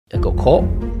I got caught.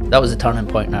 That was the turning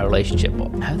point in our relationship.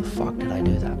 But how the fuck did I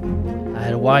do that? I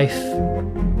had a wife,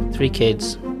 3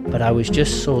 kids, but I was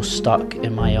just so stuck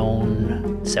in my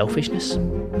own selfishness.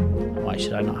 Why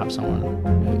should I not have someone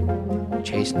who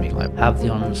chased me? Like, have the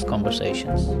honest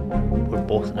conversations. We're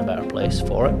both in a better place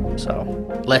for it. So,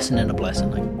 lesson in a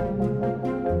blessing.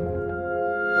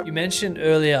 You mentioned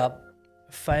earlier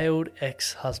failed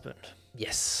ex-husband.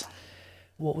 Yes.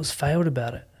 What was failed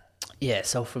about it? Yeah,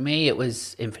 so for me it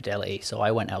was infidelity. So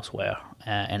I went elsewhere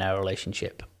in our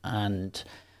relationship, and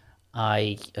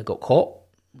I got caught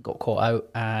out,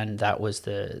 and that was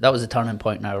the turning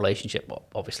point in our relationship,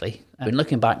 obviously. And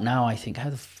looking back now, I think, how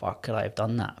the fuck could I have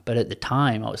done that? But at the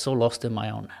time, I was so lost in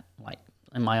my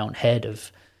own head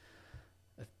of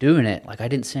doing it. Like, I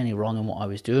didn't see any wrong in what I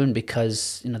was doing,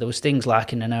 because there was things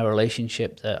lacking in our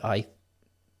relationship that I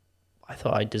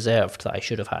thought I deserved, that I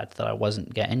should have had, that I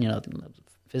wasn't getting.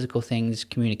 Physical things,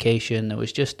 communication. There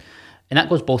was just, and that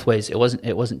goes both ways. It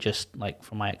wasn't just like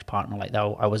for my ex-partner, like that.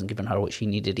 I wasn't giving her what she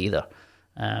needed either.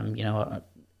 But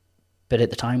at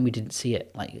the time we didn't see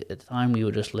it. Like, at the time we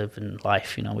were just living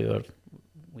life.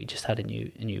 We just had a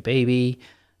new baby.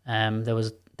 There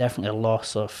was definitely a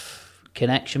loss of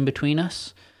connection between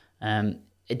us.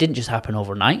 It didn't just happen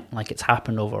overnight. Like, it's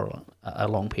happened over a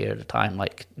long period of time.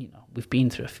 Like, we've been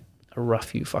through a rough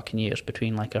few fucking years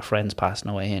between like our friends passing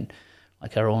away and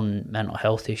like our own mental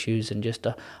health issues, and just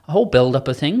a whole build-up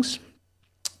of things.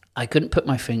 I couldn't put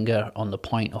my finger on the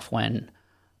point of when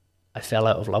I fell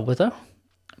out of love with her,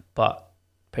 but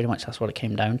pretty much that's what it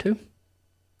came down to.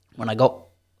 When I got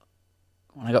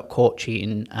caught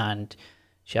cheating and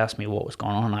she asked me what was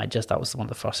going on, that was one of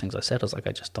the first things I said. I was like,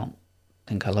 I just don't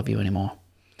think I love you anymore.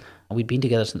 We'd been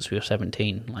together since we were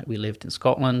 17. Like, we lived in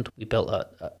Scotland. We built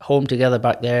a home together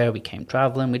back there. We came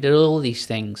traveling. We did all these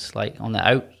things. Like, on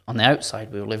the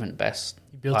outside, we were living the best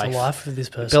You built life. a life with this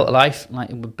person. We built a life, like,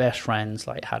 with best friends,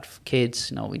 like, had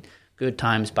kids, we good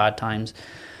times, bad times.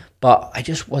 But I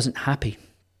just wasn't happy.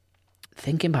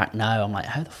 Thinking back now, I'm like,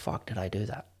 how the fuck did I do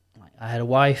that? Like, I had a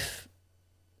wife,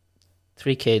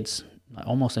 3 kids, like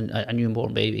almost a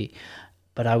newborn baby,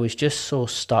 but I was just so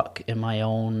stuck in my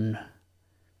own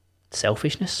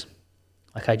selfishness.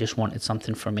 Like, I just wanted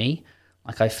something for me.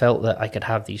 Like, I felt that I could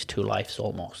have these 2 lives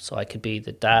almost. So I could be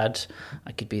the dad,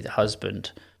 I could be the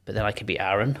husband, but then I could be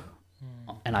Aaron.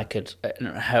 And I could,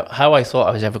 how I thought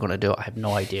I was ever going to do it, I have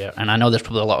no idea. And I know there's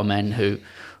probably a lot of men who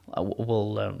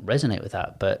will resonate with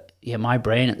that. But yeah, my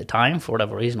brain at the time, for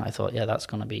whatever reason, I thought, yeah, that's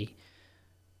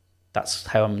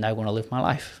how I'm now going to live my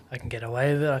life. I can get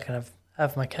away with it. I can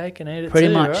have my cake and eat it pretty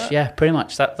too, much, right? Yeah, pretty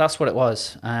much. That's what it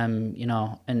was.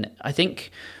 And I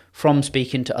think from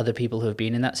speaking to other people who have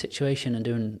been in that situation and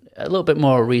doing a little bit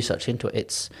more research into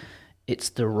it, it's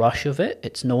the rush of it.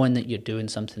 It's knowing that you're doing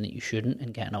something that you shouldn't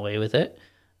and getting away with it.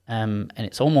 And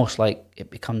it's almost like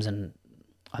it becomes I'm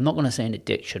not going to say an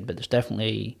addiction, but there's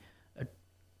definitely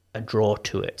a draw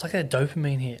to it. It's like a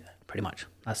dopamine hit. Pretty much.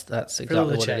 That's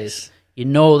exactly what it is. Chase. You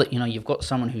know that, you've got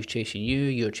someone who's chasing you,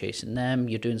 you're chasing them,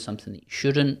 you're doing something that you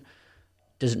shouldn't.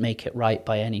 Doesn't make it right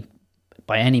by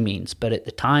any means, but at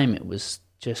the time it was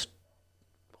just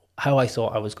how I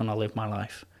thought I was going to live my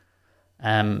life.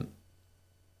 And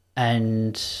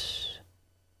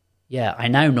yeah, I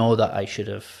now know that I should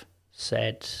have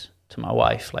said to my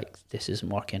wife, like, this isn't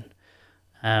working.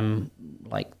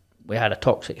 Like, we had a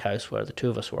toxic house where the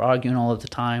 2 of us were arguing all of the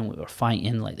time. We were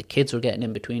fighting, like, the kids were getting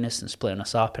in between us and splitting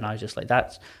us up. And I was just like,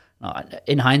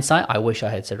 in hindsight, I wish I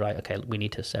had said, right, okay, we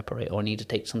need to separate, or need to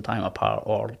take some time apart,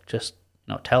 or just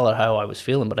tell her how I was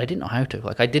feeling. But I didn't know how to.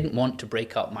 Like, I didn't want to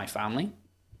break up my family.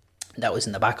 That was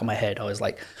in the back of my head. I was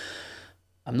like,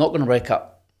 I'm not going to break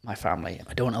up my family.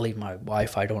 I don't want to leave my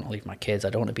wife. I don't want to leave my kids.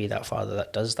 I don't want to be that father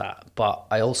that does that. But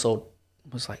I also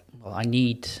was like, well, I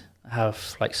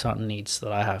have like certain needs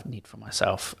that I need for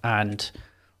myself, and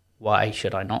why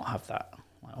should I not have that?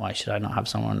 Why should I not have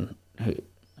someone who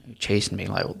chased me?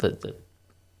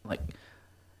 Like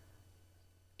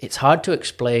it's hard to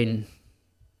explain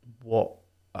what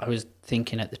I was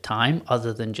thinking at the time,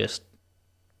 other than just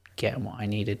getting what I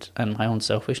needed and my own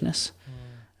selfishness.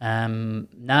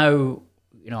 Now,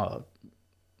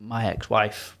 my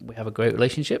ex-wife, we have a great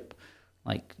relationship.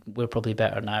 Like, we're probably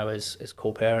better now as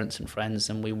co-parents and friends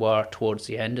than we were towards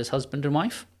the end as husband and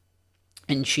wife.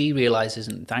 And she realizes,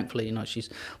 and thankfully,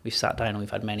 we've sat down and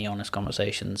we've had many honest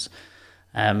conversations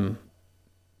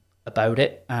about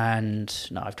it. And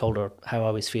I've told her how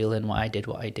I was feeling, why I did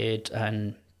what I did.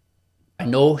 And I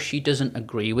know she doesn't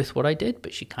agree with what I did,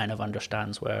 but she kind of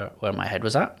understands where my head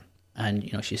was at. And,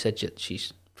 she said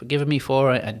she's forgiven me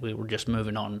for it, and we were just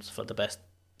moving on for the best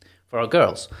for our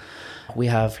girls. We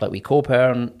have, we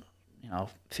co-parent,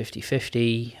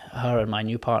 50-50. Her and my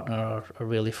new partner are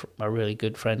really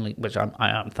good, friendly, which I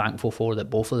am thankful for, that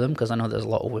both of them, because I know there's a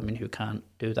lot of women who can't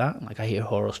do that. Like, I hear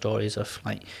horror stories of,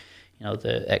 like,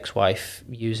 the ex-wife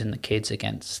using the kids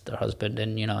against their husband,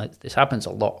 and this happens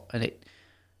a lot. And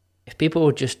if people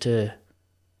were just to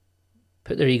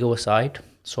put their ego aside,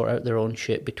 sort out their own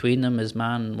shit between them as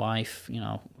man and wife,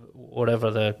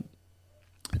 whatever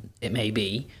it may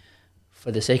be,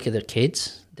 for the sake of their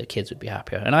kids would be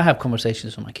happier. And I have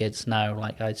conversations with my kids now,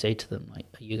 like, I'd say to them, like,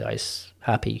 are you guys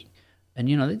happy? And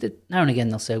now and again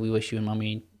they'll say, we wish you and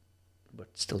Mummy were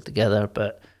still together,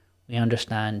 but we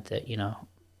understand that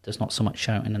there's not so much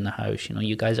shouting in the house.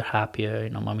 You guys are happier.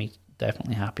 Mummy's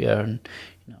definitely happier, and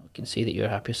we can see that you're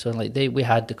happier. So, like, we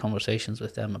had the conversations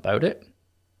with them about it,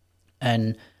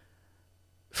 and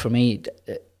for me,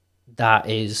 that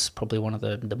is probably one of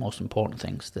the most important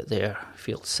things, that they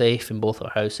feel safe in both our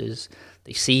houses.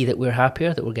 They see that we're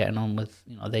happier, that we're getting on with,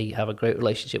 they have a great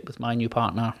relationship with my new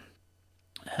partner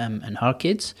and her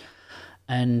kids.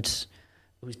 And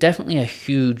it was definitely a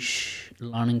huge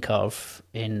learning curve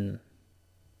in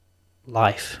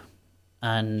life.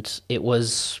 And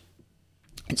it's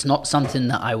not something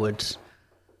that I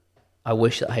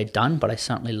wish that I had done, but I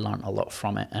certainly learned a lot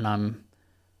from it. And I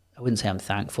wouldn't say I'm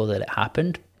thankful that it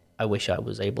happened. I wish I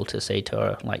was able to say to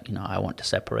her, like, I want to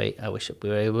separate. I wish we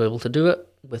were able to do it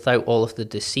without all of the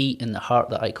deceit and the hurt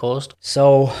that I caused.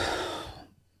 So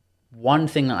one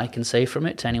thing that I can say from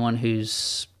it to anyone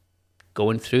who's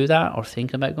going through that or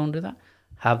thinking about going through that,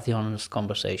 have the honest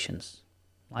conversations.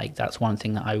 Like, that's one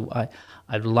thing that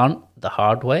I've learned the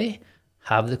hard way.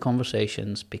 Have the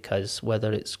conversations, because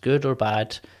whether it's good or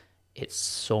bad, it's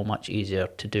so much easier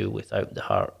to do without the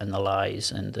hurt and the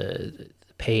lies and the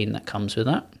pain that comes with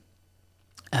that.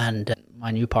 And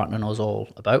my new partner knows all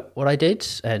about what I did,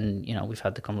 and we've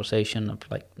had the conversation of,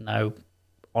 like, now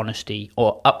honesty,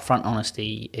 or upfront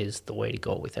honesty, is the way to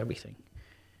go with everything.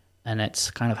 And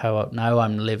it's kind of how now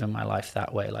I'm living my life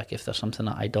that way. Like, if there's something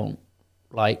that I don't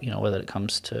like, whether it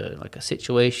comes to, like, a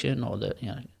situation, or that,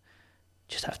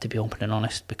 just have to be open and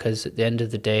honest, because at the end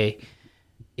of the day,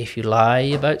 if you lie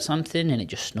about something and it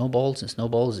just snowballs and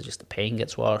snowballs, it just, the pain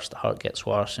gets worse, the hurt gets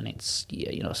worse, and it's,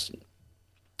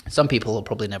 some people will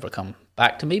probably never come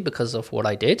back to me because of what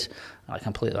I did. I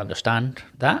completely understand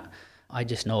that. I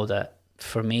just know that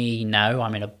for me now,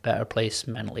 I'm in a better place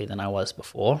mentally than I was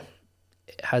before.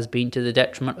 It has been to the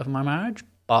detriment of my marriage,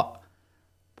 but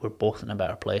we're both in a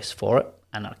better place for it,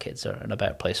 and our kids are in a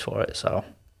better place for it. So,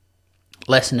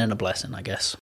 lesson and a blessing, I guess.